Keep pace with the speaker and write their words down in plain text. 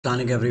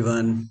Assalamualaikum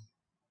everyone.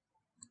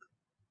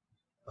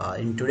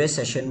 In today's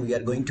session, we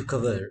are going to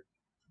cover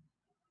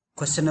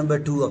question number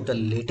 2 of the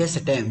latest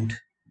attempt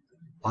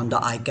on the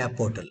ICAP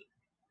portal.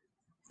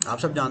 आप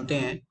सब जानते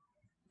हैं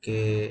कि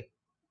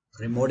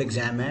remote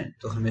exam है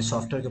तो हमें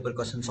सॉफ्टवेयर के ऊपर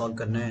क्वेश्चन सॉल्व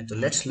करना है. तो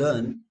let's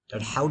learn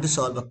that how to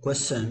solve a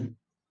question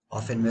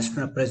of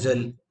investment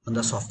appraisal on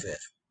the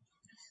software.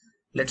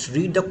 Let's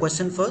read the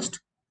question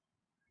first.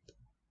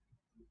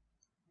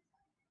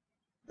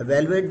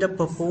 Evaluate the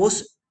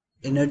proposed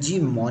energy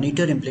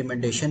monitor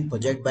implementation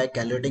project by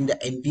calculating the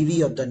NPV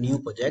of the new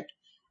project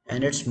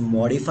and its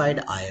modified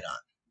IRR.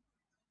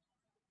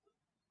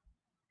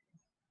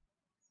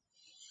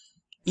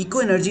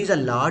 Eco Energy is a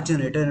large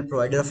generator and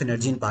provider of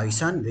energy in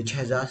Pakistan, which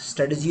has a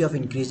strategy of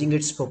increasing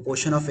its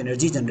proportion of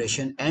energy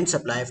generation and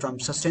supply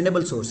from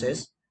sustainable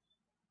sources.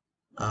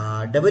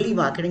 EE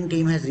marketing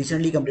team has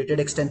recently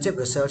completed extensive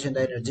research in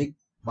the energy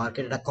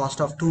market at a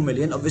cost of 2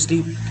 million.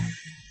 Obviously,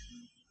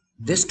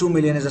 this 2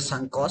 million is a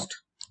sunk cost.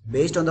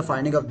 Based on the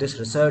finding of this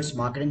research,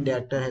 marketing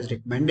director has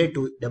recommended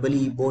to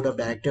EE board of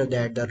directors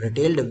that the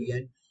retail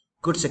division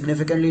could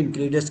significantly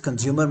increase its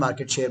consumer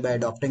market share by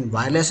adopting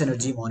wireless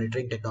energy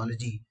monitoring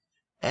technology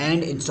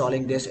and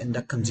installing this in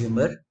the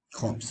consumer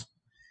homes.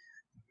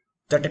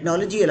 The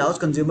technology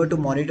allows consumer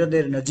to monitor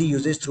their energy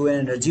usage through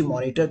an energy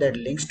monitor that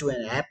links to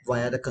an app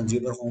via the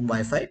consumer home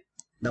Wi-Fi.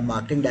 The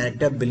marketing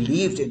director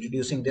believes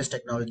introducing this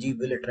technology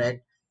will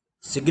attract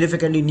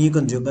significantly new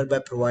consumer by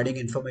providing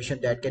information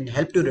that can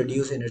help to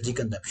reduce energy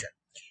consumption.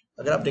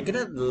 अगर आप देखें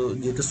ना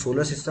ये जो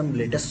solar system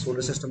latest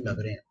solar system लग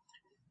रहे हैं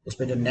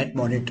उसमें जो नेट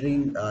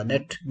मॉनिटरिंग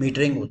नेट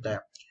मीटरिंग होता है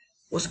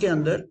उसके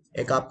अंदर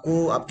एक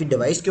आपको आपकी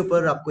डिवाइस के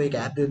ऊपर आपको एक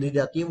ऐप दे दी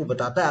जाती है. वो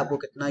बताता है आपको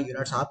कितना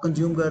यूनिट्स आप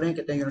कंज्यूम कर रहे हैं,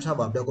 कितने यूनिट्स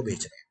आप आपदा को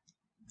बेच रहे हैं.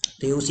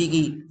 तो ये उसी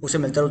की उसे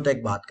मिलता जुलता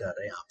एक बात कर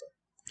रहे हैं यहाँ पर.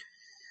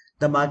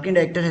 The marketing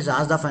director has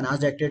asked the finance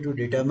director to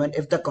determine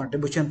if the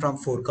contribution from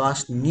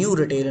forecast new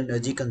retail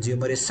energy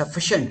consumer is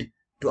sufficient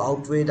to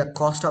outweigh the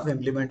cost of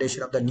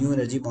implementation of the new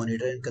energy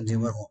monitor in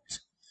consumer homes.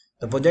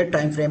 The project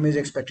time frame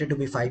is expected to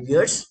be 5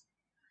 years.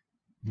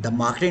 The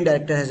marketing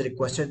director has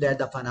requested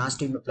that the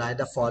finance team apply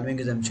the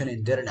following assumption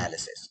in their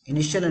analysis.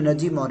 Initial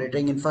energy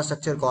monitoring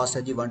infrastructure cost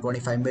है जी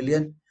 125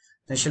 million.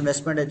 Initial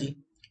investment है जी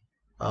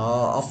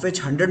of which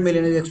 100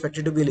 million is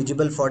expected to be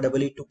eligible for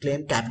EE to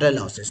claim capital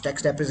losses.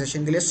 Tax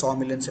depreciation के लिए 100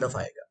 million सिर्फ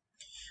आएगा.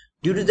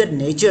 Due to their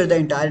nature, the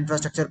entire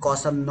infrastructure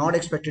costs are not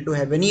expected to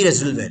have any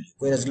residual value.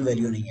 कोई residual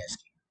value नहीं है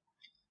इसकी.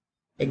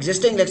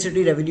 Existing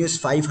electricity revenue is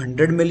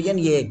 500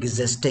 million. ये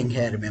existing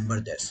है, remember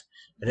this.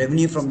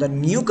 Revenue from the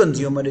new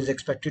consumer is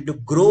expected to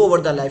grow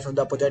over the life of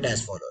the project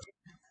as follows.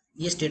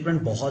 ये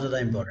statement बहुत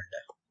ज़्यादा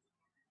important है.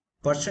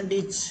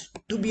 Percentage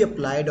to be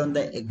applied on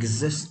the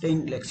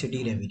existing electricity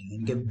revenue.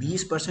 इनके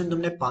 20%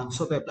 तुमने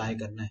 500 पे apply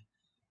करना है.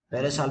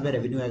 पहले साल में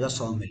रेवेन्यू आएगा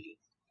 100 मिलियन.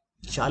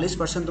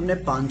 40% तुमने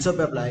 500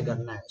 पे अप्लाई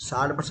करना है.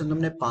 60%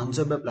 तुमने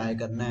 500 पे अप्लाई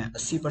करना है.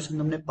 80%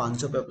 तुमने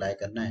 500 पे अप्लाई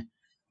करना है.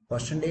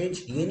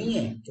 परसेंटेज ये नहीं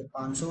है कि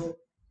 500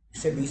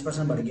 से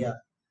 20% बढ़ गया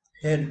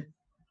फिर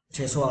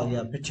 600 आ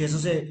गया फिर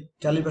 600 से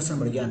 40%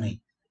 बढ़ गया. नहीं,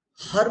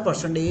 हर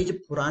परसेंटेज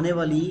पुराने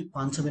वाली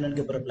 500 मिलियन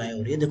के ऊपर अप्लाई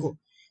हो रही है. देखो,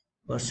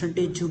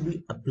 percentage to be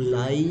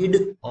applied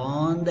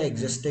on the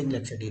existing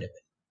electricity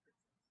revenue.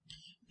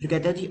 फिर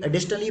कहते हैं जी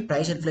additionally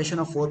price inflation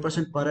of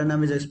 4% per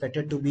annum is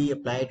expected to be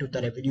applied to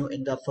the revenue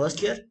in the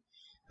first year.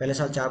 पहले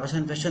साल 4%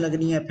 इन्फ्लेशन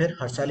लगनी है, फिर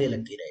हर साल ये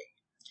लगती रहेगी.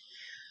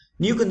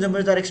 New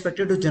consumers are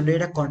expected to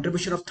generate a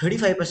contribution of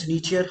 35%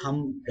 each year. हम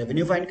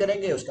रेवेन्यू फाइंड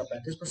करेंगे, उसका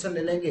 35%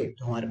 ले लेंगे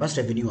तो हमारे पास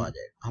रेवेन्यू आ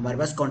जाएगा, हमारे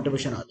पास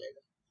कंट्रीब्यूशन आ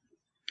जाएगा.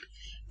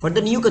 For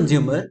the new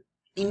consumer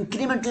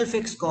incremental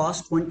fix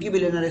cost 20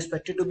 billion are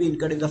expected to be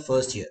incurred in the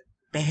first year.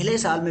 पहले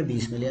साल में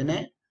 20 मिलियन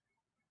है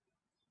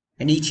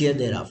and each year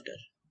there after.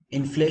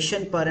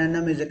 Inflation per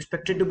annum is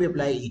expected to be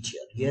apply each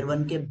year. Year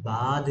 1 के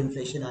बाद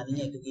inflation आनी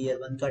है क्योंकि year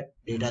 1 का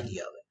डेटा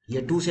दिया हुआ है.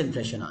 ईयर 2 से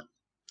इन्फ्लेशन आनी.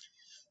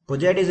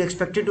 Project is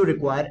expected to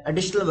require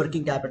additional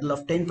working capital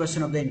of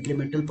 10% of the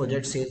incremental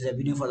project sales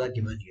revenue for the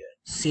given year.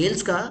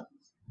 Sales का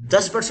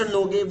 10%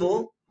 लोगे वो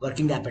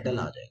working capital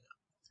आ जाएगा.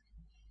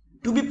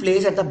 To be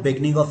placed at the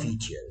beginning of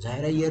each year.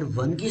 जाहिर है year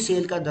 1 की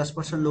cell का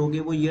 10% लोगे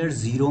वो ईयर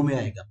 0 में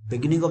आएगा.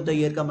 बिगिनिंग ऑफ द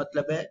ईयर का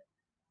मतलब है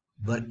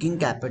वर्किंग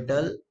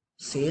कैपिटल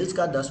सेल्स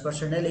का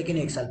 10% है लेकिन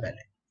एक साल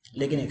पहले.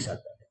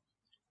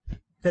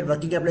 फिर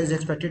working capital is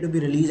expected to be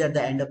release at the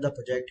end of the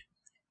project.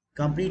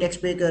 Company tax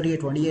पे कर रही है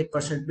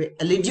 28% पे.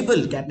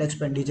 Eligible capital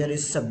expenditure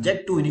is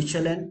subject to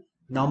initial and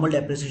normal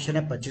depreciation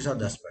है 25 और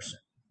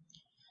 10%.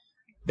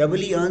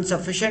 EE earns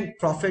sufficient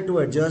profit to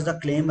adjust the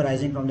claim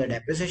arising from the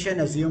depreciation.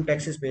 Assume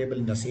tax is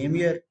payable in the same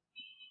year.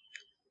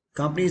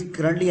 Company is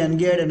currently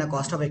ungeared and a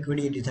cost of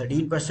equity is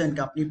 13%.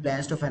 Company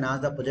plans to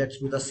finance the project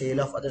through the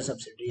sale of other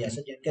subsidiary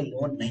assets. जिनके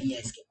loan नहीं है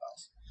इसके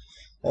पास.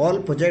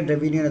 All project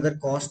revenue and other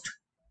cost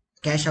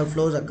cash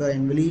outflows occur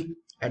annually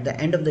at the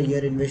end of the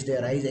year in which they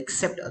arise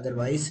except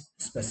otherwise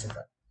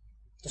specified.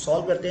 तो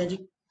solve करते हैं जी.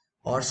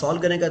 और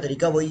solve करने का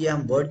तरीका वही है,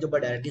 हम वर्ड के ऊपर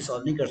डायरेक्टली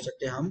सॉल्व नहीं कर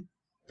सकते, हम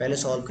पहले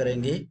सॉल्व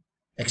करेंगे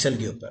एक्सेल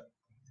के ऊपर.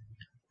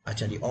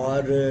 अच्छा जी,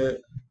 और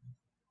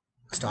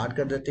स्टार्ट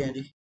कर देते हैं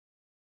जी.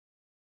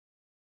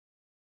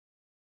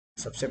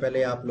 सबसे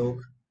पहले आप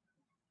लोग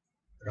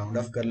राउंड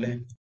ऑफ कर लें।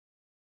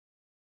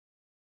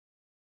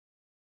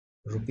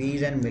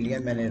 रुपीज एंड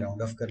मिलियन मैंने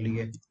राउंड ऑफ कर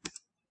लिए।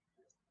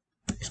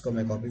 इसको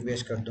मैं कॉपी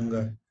पेस्ट कर दूंगा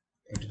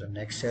into the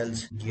next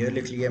sales. Year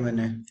लिख लिया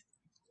मैंने,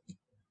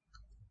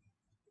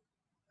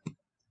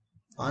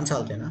 5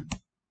 साल थे ना,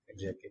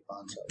 एग्जैक्टली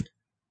 5 साल थे।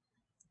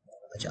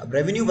 अच्छा, अब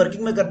रेवेन्यू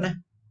वर्किंग में करना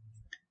है,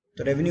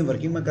 तो रेवेन्यू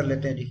वर्किंग में कर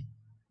लेते हैं जी।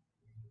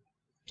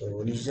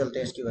 तो नीचे चलते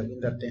हैं, इसकी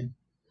वर्किंग करते हैं।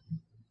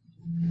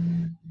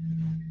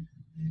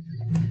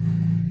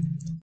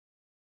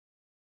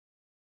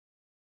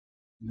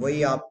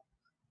 वही आप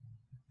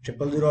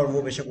 000 और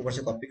वो बेशक ऊपर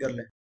से कॉपी कर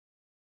लें,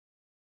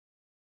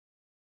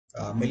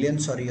 मिलियन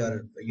सॉरी,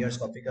 और ईयर्स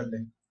कॉपी कर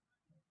लें।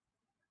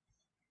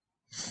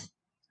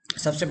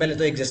 सबसे पहले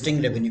तो एग्जिस्टिंग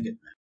रेवेन्यू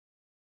कितना है?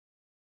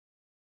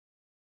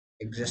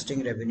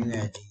 एग्जिस्टिंग रेवेन्यू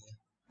है जी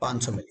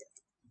 500 मिलियन।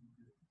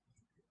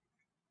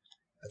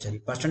 अच्छा जी,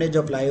 परसेंटेज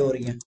जो अप्लाई हो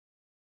रही है,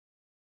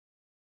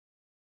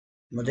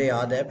 मुझे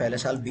याद है पहले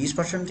साल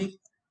 20% थी।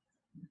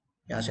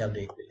 यहाँ से आप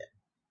देख भी लें,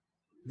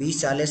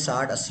 20, 40,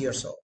 60, 80 और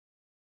 100।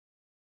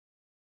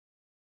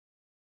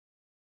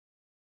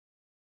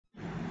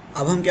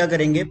 अब हम क्या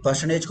करेंगे,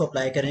 परसेंटेज को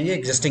अप्लाई करेंगे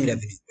एग्जिस्टिंग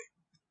रेवेन्यू पे।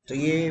 तो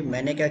ये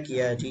मैंने क्या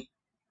किया है जी,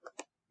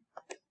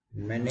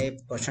 मैंने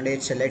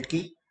परसेंटेज सेलेक्ट की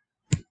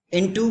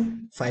इनटू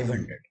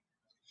 500।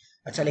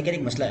 अच्छा, लेकिन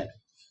एक मसला है,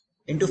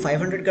 इनटू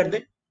 500 कर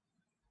दे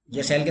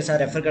या सेल के साथ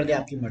रेफर कर दे,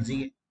 आपकी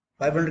मर्जी है।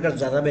 500 का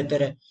ज़्यादा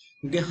बेहतर है,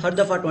 क्योंकि हर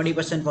दफ़ा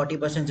 20%,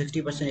 40%,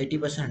 60%,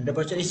 80%,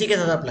 100% इसी के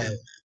साथ अप्लाई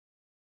होता है।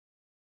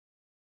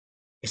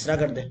 इस तरह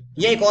कर दे,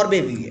 या एक और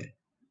वे भी है,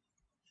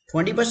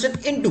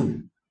 20% इंटू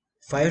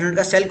 500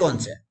 का सेल कौन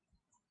सा है,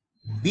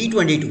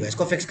 B22 है,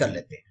 इसको फिक्स कर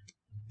लेते हैं।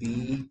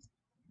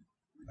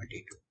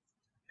 B22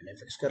 मैंने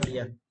फिक्स कर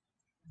लिया,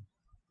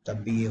 तब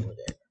भी ये हो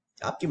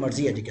जाएगा। आपकी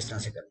मर्जी है जी किस तरह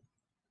से करना,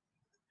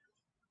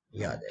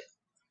 ये आ जाएगा।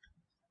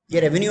 ये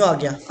रेवेन्यू आ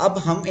गया। अब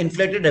हम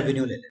इन्फ्लेटेड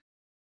रेवेन्यू ले लेते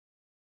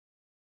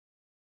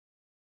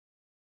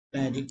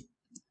हैं जी,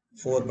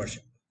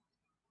 4%,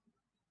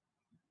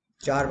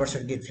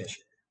 4% की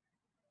inflation.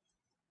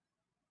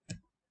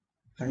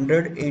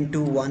 100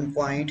 into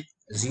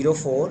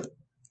 1.04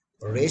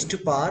 raise to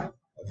power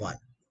 1,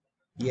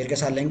 year के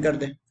साथ लिंक कर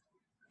दें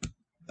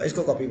और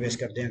इसको कॉपी पेस्ट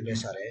कर दें अगले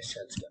सारे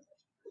सेल्स के अंदर।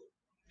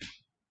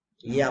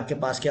 तो ये आपके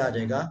पास क्या आ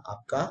जाएगा,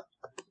 आपका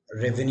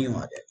रेवेन्यू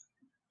आ जाएगा।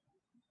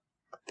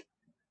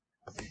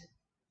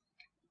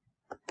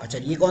 अच्छा,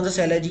 ये कौन सा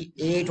सेल है जी,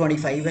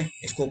 A25 है,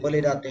 इसको ऊपर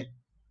ले जाते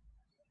हैं,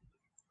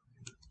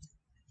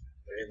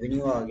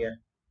 रेवेन्यू आ गया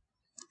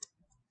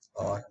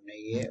और हमने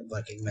ये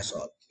वर्किंग में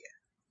सॉल्व किया,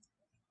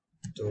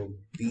 तो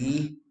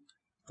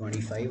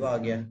B25 आ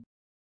गया।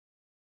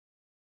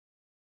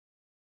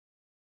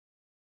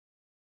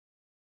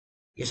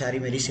 ये सारी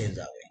मेरी सेल्स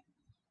आ गई।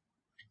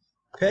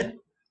 फिर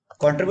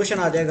कंट्रीब्यूशन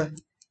आ जाएगा,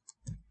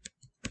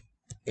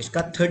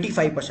 इसका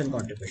 35%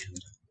 कंट्रीब्यूशन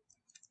था,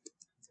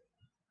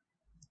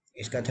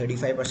 इसका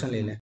 35%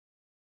 ले लें,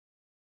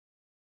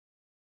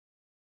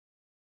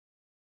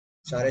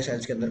 सारे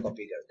सेल्स के अंदर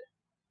कॉपी कर दें,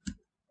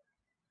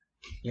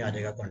 ये आ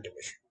जाएगा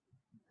कंट्रीब्यूशन।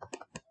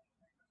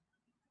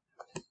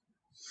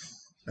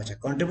 अच्छा,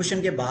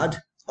 कंट्रीब्यूशन के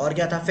बाद और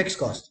क्या था, फिक्स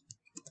कॉस्ट,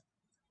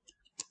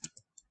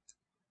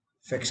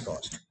 फिक्स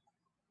कॉस्ट,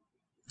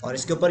 और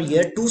इसके ऊपर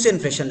ईयर 2 से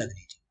इन्फ्लेशन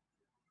लगनी थी।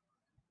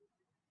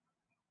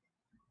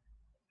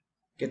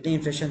 कितनी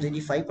इन्फ्लेशन थी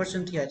जी,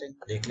 5% थी आई थिंक,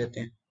 देख लेते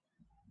हैं।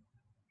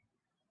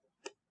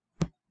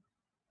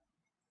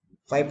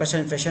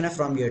 5% इन्फ्लेशन है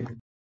from year 2,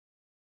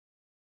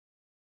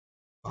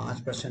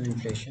 5%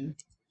 inflation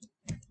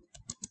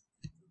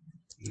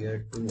year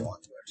 2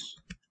 onwards.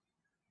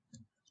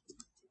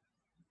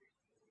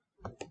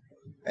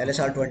 पहले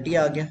साल 20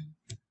 आ गया,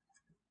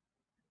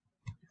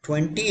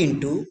 20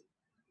 इंटू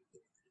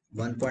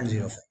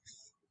 1.05,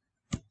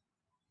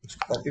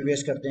 कॉपी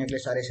पेस्ट करते हैं अगले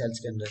सारे सेल्स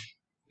के अंदर,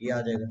 ये आ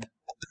जाएगा।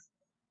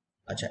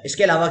 अच्छा,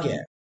 इसके अलावा क्या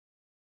है,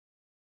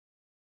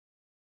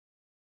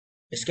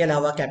 इसके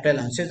अलावा कैपिटल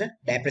अलाउंसेस है,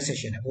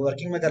 डेप्रिसिएशन है, वो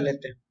वर्किंग में कर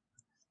लेते हैं।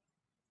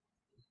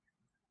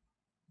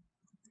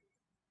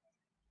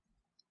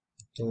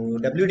 तो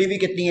WDV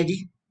कितनी है जी,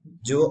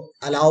 जो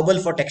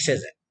अलाउबल फॉर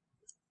टैक्सेस है,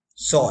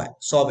 100 है,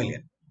 100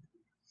 बिलियन।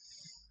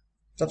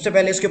 सबसे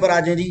पहले इसके ऊपर आ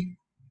जाए जी,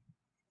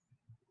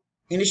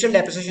 इनिशियल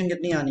डेप्रिसिएशन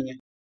कितनी आनी है,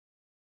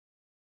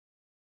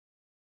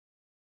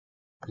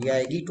 ये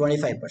आएगी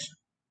 25%।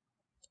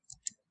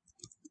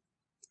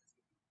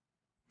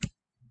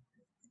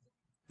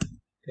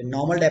 फिर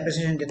नॉर्मल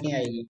डेप्रिसिएशन कितनी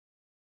आएगी,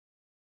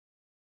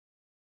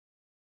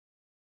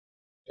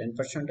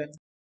 10% है,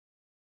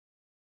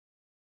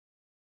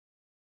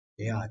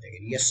 ये आ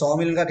जाएगी। ये 100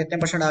 मिलियन का कितने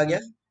परसेंट आ गया,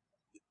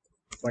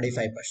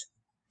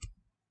 25%।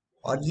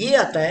 और ये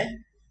आता है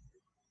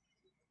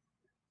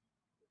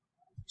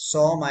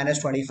 100 माइनस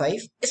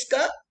 25,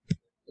 इसका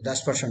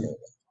 10%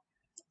 होगा,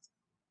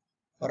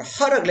 और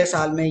हर अगले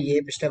साल में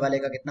ये पिछले वाले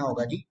का कितना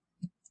होगा जी,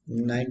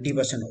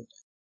 90% होगा।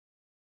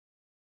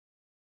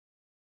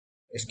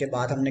 इसके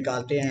बाद हम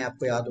निकालते हैं,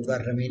 आपको याद होगा,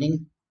 रिमेनिंग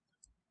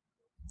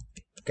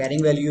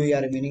कैरिंग वैल्यू या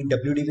रिमेनिंग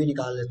WDV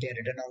निकाल लेते हैं,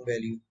 रिटर्न ऑन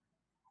वैल्यू।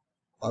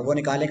 और वो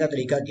निकालने का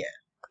तरीका क्या है,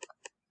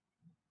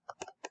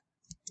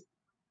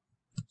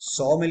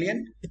 100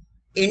 मिलियन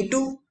इंटू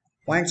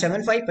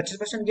 0.75,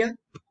 25% गया,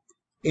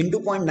 इंटू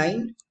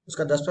 0.9,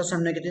 उसका 10%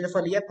 हमने कितनी दफा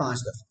लिया?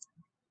 5 दफा।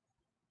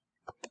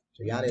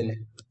 तो यहाँ ले लें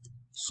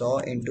 100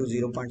 into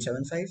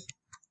 0.75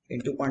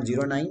 into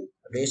 0.09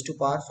 raise to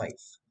power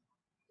 5।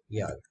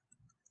 ये आ गया।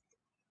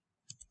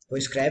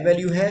 कोई स्क्रैप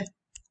वैल्यू है?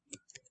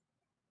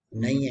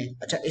 नहीं है।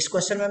 अच्छा, इस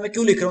क्वेश्चन में मैं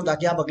क्यों लिख रहा हूं?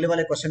 ताकि आप अगले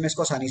वाले क्वेश्चन में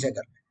इसको आसानी से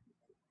कर लें।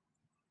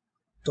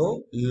 तो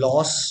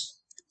लॉस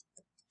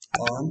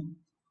ऑन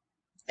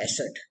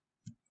एसेट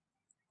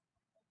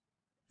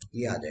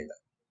ये आ जाएगा।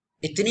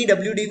 इतनी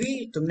WDV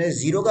तुमने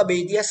जीरो का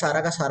बेच दिया,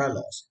 सारा का सारा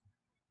लॉस।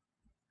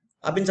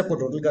 अब इन सबको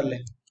टोटल कर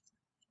लें।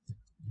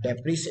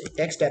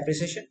 टैक्स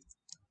डेप्रिसिएशन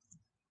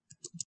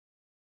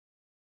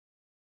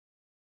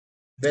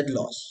विद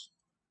लॉस,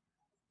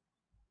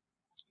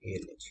 ये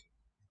ले जी।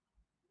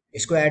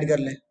 इसको ऐड कर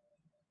लें,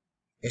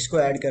 इसको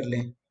ऐड कर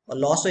लें, और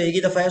लॉस तो एक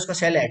ही दफा है, उसका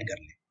सेल ऐड कर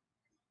लें।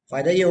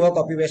 फायदा ये होगा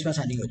कॉपी पेस्ट में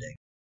आसानी हो जाएगी।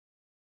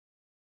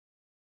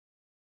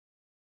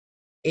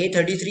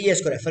 A33 है,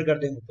 इसको रेफर कर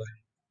दें ऊपर,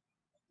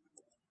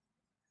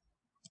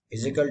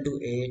 इजिकल टू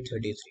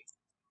A33।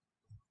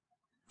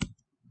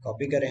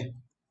 कॉपी करें,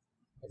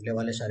 अगले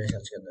वाले सारे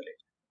सेल्स के अंदर ले।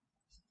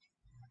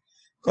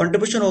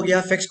 कंट्रीब्यूशन हो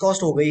गया, फिक्स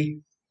कॉस्ट हो गई,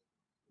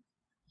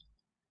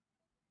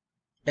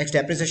 टैक्स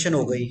डेप्रिसिएशन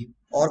हो गई,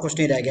 और कुछ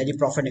नहीं रह गया जी।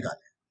 प्रॉफिट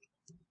निकालें,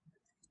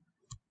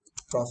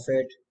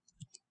 प्रॉफिट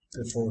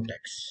बिफोर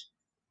टैक्स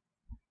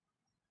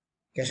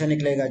कैसे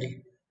निकलेगा जी?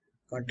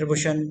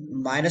 Contribution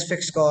minus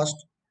fix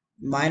cost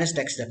minus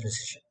tax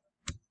depreciation,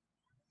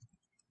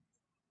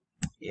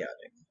 ये आ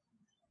जाएगा।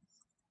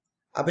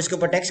 अब इसके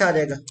ऊपर टैक्स आ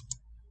जाएगा,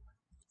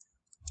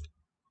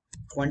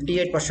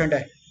 28%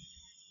 है,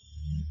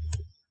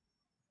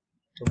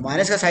 तो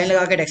माइनस का साइन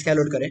लगा के टैक्स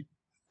कैलकुलेट करें,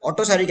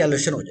 ऑटो सारी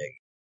कैलकुलेशन हो जाएगी।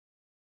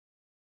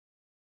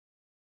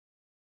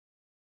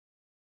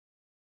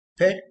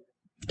 फिर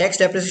टैक्स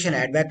डेप्रिसिएशन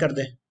ऐड बैक कर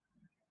दें,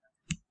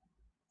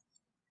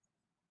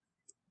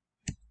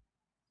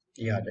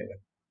 ये आ जाएगा।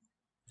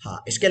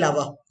 हाँ, इसके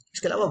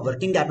अलावा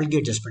वर्किंग कैपिटल की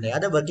एडजस्टमेंट है।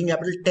 याद है, वर्किंग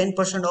कैपिटल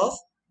 10% ऑफ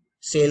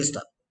सेल्स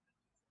था।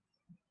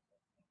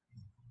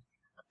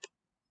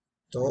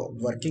 तो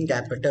वर्किंग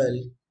कैपिटल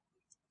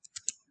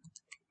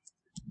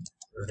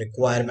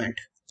रिक्वायरमेंट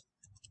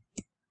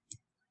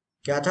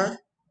क्या था?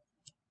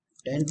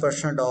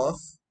 10% ऑफ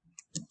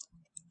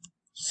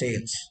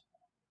सेल्स।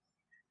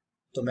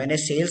 तो मैंने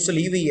सेल्स तो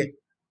ली हुई है,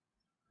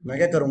 मैं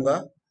क्या करूंगा?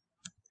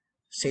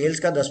 सेल्स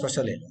का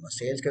 10% ले लूंगा।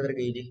 सेल्स किधर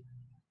गई थी?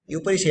 ये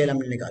ऊपर ही सेल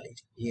हमने निकाली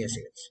थी, ये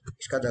सेल्स,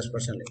 इसका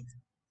 10% ले लें।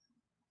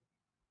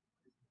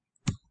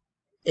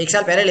 एक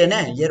साल पहले लेना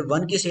है, ईयर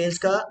 1 की सेल्स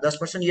का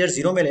 10% ईयर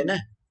 0 में लेना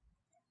है,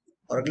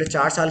 और अगले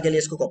 4 साल के लिए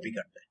इसको कॉपी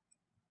करते हैं।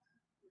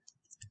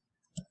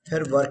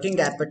 फिर वर्किंग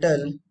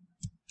कैपिटल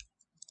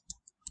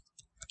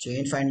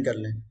चेंज फाइंड कर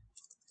लें।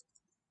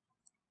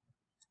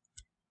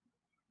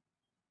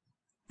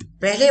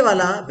 पहले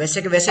वाला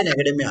वैसे के वैसे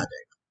नेगेटिव में आ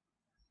जाएगा,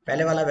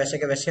 पहले वाला वैसे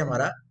के वैसे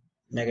हमारा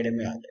नेगेटिव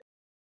में आ जाएगा।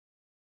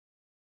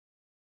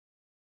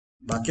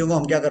 बाकियों को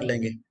हम क्या कर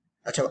लेंगे?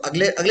 अच्छा,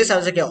 अगले अगले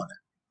साल से क्या होना है?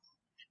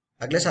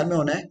 अगले साल में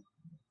होना है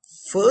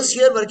first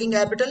year working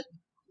capital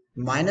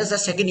minus the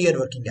second year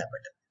working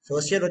capital,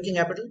 first year working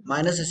capital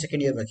minus the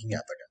second year working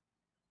capital.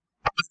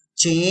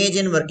 Change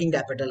in working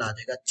capital आ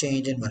जाएगा,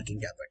 चेंज इन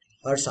वर्किंग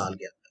कैपिटल हर साल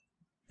के अंदर,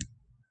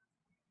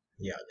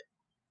 ये आ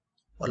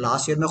जाएगा। और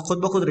लास्ट ईयर में खुद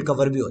ब खुद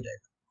रिकवर भी हो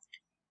जाएगा।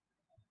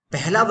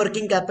 पहला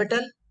वर्किंग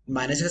कैपिटल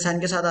माइनस के साइन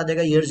के साथ आ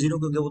जाएगा ईयर 0,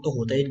 क्योंकि वो तो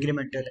होता ही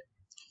इंक्रीमेंटल है।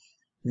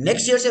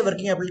 नेक्स्ट ईयर से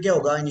वर्किंग कैपिटल क्या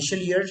होगा?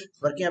 Initial year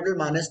working capital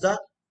minus the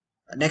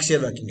next year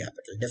working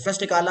capital.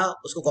 Difference निकाला,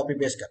 उसको कॉपी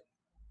पेस्ट कर,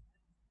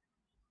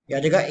 आ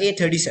जाएगा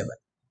A37।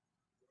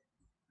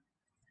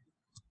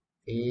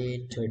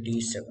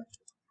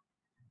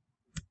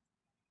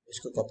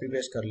 इसको कॉपी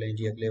पेस्ट कर लें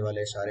जी अगले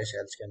वाले सारे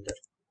सेल्स के अंदर,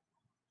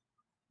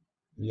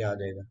 ये आ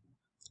जाएगा।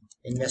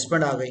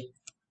 इन्वेस्टमेंट आ गई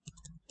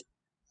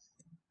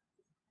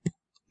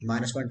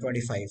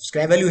 -125,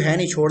 स्क्रैप वैल्यू है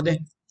नहीं, छोड़ दें।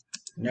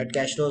 नेट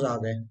कैश फ्लोज आ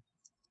गए,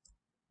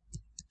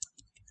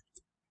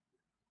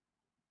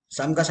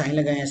 सम का साइन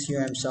लगाए,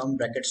 SUM सम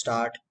bracket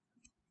start,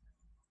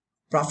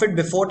 profit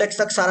before tax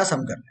तक सारा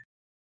सम कर लें।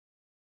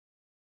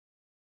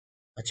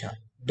 अच्छा,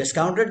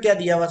 डिस्काउंट रेट क्या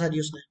दिया हुआ था जी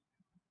उसने?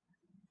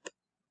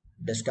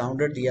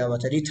 डिस्काउंट रेट दिया हुआ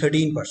था जी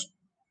 13%,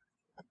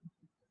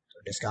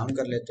 तो डिस्काउंट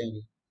कर लेते हैं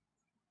जी।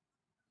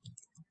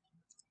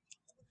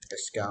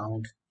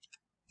 Discount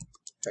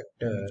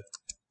factor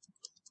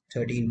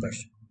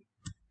 13%।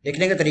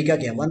 लिखने का तरीका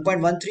क्या है?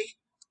 1.13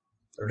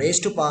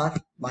 रेज टू पावर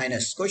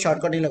माइनस, कोई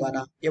शॉर्टकट नहीं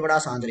लगाना, ये बड़ा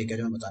आसान तरीका है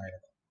जो मैं बताने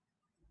लगा।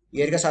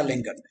 ईयर के साथ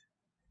लिंक कर दें,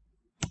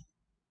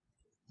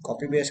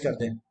 कॉपी पेस्ट कर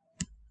दें,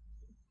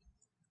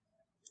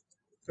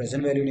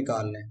 प्रेजेंट वैल्यू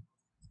निकाल लें,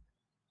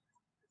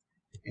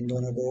 इन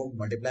दोनों को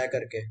मल्टीप्लाई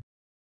करके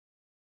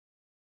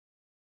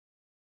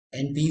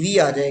NPV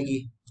आ जाएगी,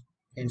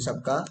 इन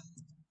सब का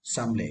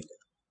सम लेकर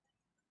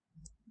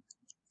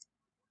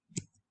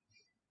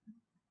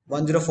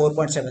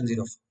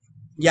 104.704,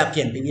 ये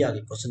आपकी NPV आ गई।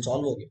 क्वेश्चन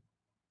सॉल्व हो गया।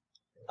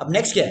 अब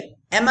नेक्स्ट क्या है?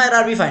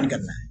 MRR भी फाइंड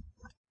करना है।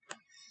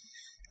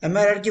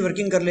 MRR की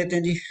वर्किंग कर लेते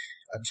हैं जी।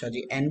 अच्छा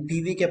जी,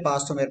 एनपीवी के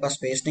पास तो मेरे पास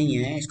स्पेस नहीं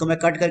है, इसको मैं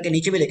कट करके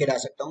नीचे भी लेके जा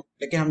सकता हूँ,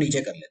 लेकिन हम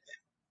नीचे कर लेते हैं,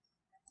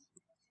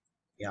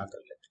 यहाँ कर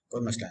लेते हैं,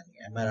 कोई मसला नहीं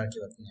है, एमआरआर की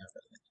वर्किंग यहाँ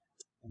कर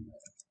लेते हैं।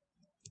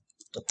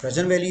 तो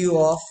प्रेजेंट वैल्यू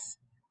ऑफ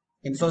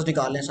इनफ्लोस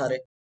निकाल लें सारे।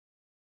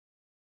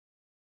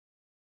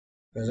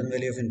 प्रेजेंट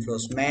वैल्यू ऑफ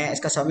इनफ्लोस, मैं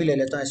इसका सम ही ले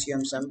लेता हूँ,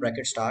 SUM some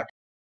bracket start,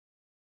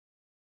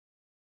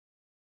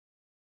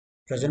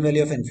 present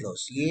value of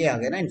inflows ये आ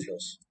गया ना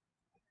इनफ्लोस,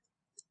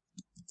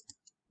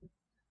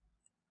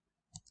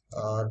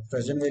 और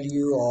प्रेजेंट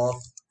वैल्यू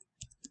ऑफ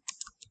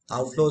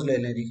आउटफ्लोज ले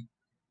लें जी,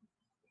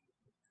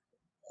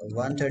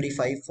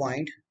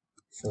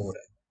 135.4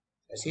 है,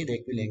 ऐसे ही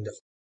देख भी लेंगे,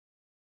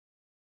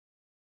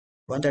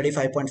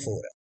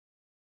 135.4 है।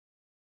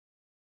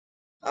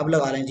 अब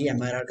लगा लें जी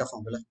एमआरआर का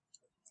फॉर्मूला,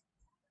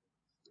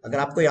 अगर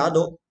आपको याद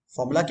हो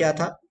फॉर्मूला क्या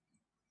था,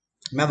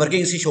 मैं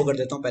वर्किंग इसी शो कर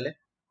देता हूँ पहले,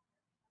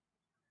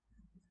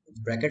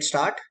 ब्रैकेट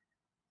स्टार्ट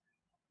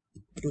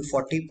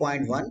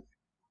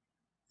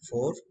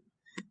 240.14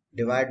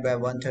 डिवाइड बाय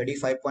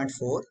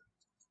 135.4,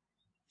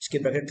 इसकी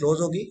ब्रैकेट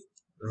क्लोज होगी,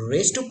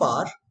 raise to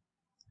power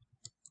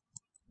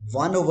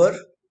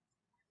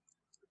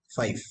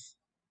 1/5,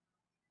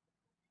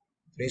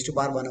 raise to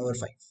power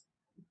 1/5,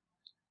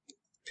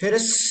 फिर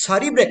इस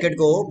सारी ब्रैकेट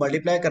को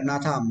मल्टीप्लाई करना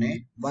था हमने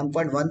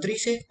 1.13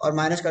 से और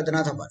माइनस कर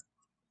देना था 1,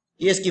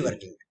 ये इसकी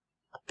वर्किंग है।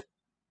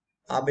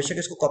 आप बेशक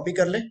इसको कॉपी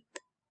कर लें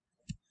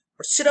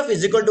और सिर्फ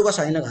इजिकल टू का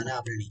साइन लगाना है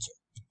आपने नीचे,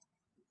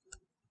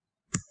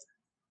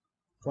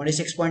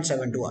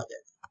 26.72 आ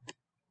जाएगा,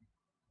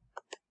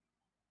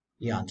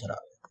 ये आंसर आ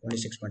गया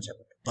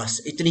 26.72,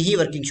 बस इतनी ही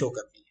वर्किंग शो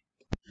करनी है।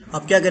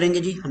 अब क्या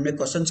करेंगे जी, हमने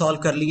क्वेश्चन सॉल्व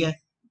कर लिया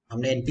है,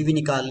 हमने एनपीवी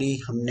निकाल ली,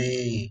 हमने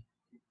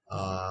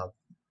आ,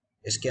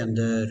 इसके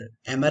अंदर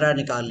एमआरआर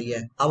निकाल लिया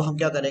है। अब हम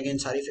क्या करेंगे, इन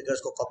सारी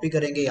फिगर्स को कॉपी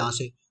करेंगे यहाँ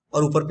से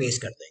और ऊपर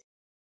पेस्ट कर देंगे।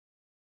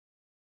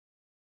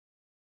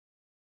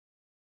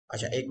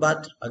 अच्छा एक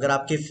बात, अगर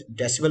आपके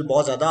डेसिबल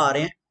बहुत ज़्यादा आ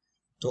रहे हैं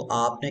तो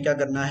आपने क्या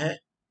करना है,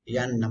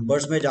 या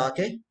नंबर्स में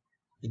जाके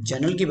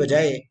जनरल की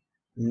बजाय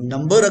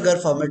नंबर अगर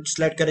फॉर्मेट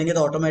सेलेक्ट करेंगे तो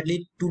ऑटोमेटिकली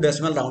 2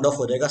 डेसिमल राउंड ऑफ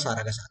हो जाएगा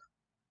सारा का सारा,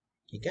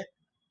 ठीक है,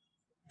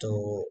 तो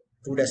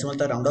 2 डेसिमल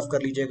तक राउंड ऑफ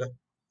कर लीजिएगा,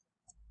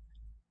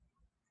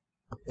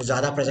 वो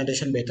ज़्यादा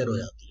प्रेजेंटेशन बेहतर हो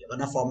जाती है,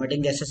 वरना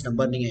फॉर्मेटिंग जैसे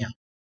नंबर नहीं है यहाँ,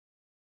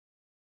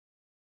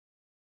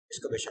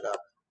 इसको बेशक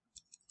आप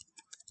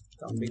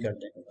कम भी कर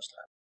देंगे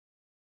मसला,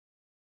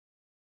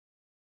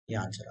 ये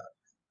आंसर आ गया।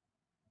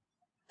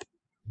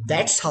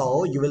 That's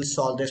how you will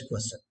solve this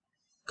question.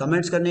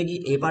 Comments करने की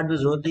ए पार्ट में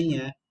जरूरत नहीं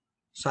है,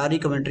 सारी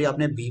कमेंट्री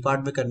आपने बी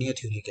पार्ट में करनी है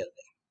थ्योरी के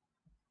अंदर,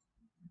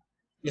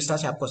 इस तरह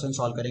से आप क्वेश्चन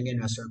सॉल्व करेंगे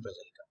इन्वेस्टमेंट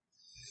अप्रेजल का।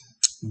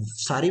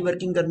 सारी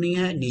वर्किंग करनी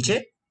है नीचे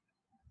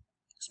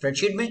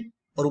स्प्रेडशीट में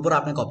और ऊपर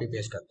आपने कॉपी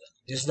पेस्ट कर दिया,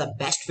 this is the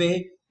best way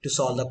to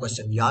solve the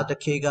question. याद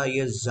रखिएगा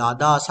ये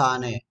ज्यादा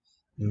आसान है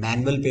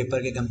मैनुअल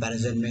पेपर के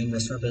कंपैरिजन में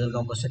इन्वेस्टमेंट अप्रेजल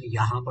का क्वेश्चन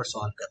यहाँ पर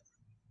सॉल्व करना।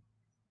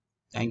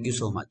 Thank you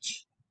so much.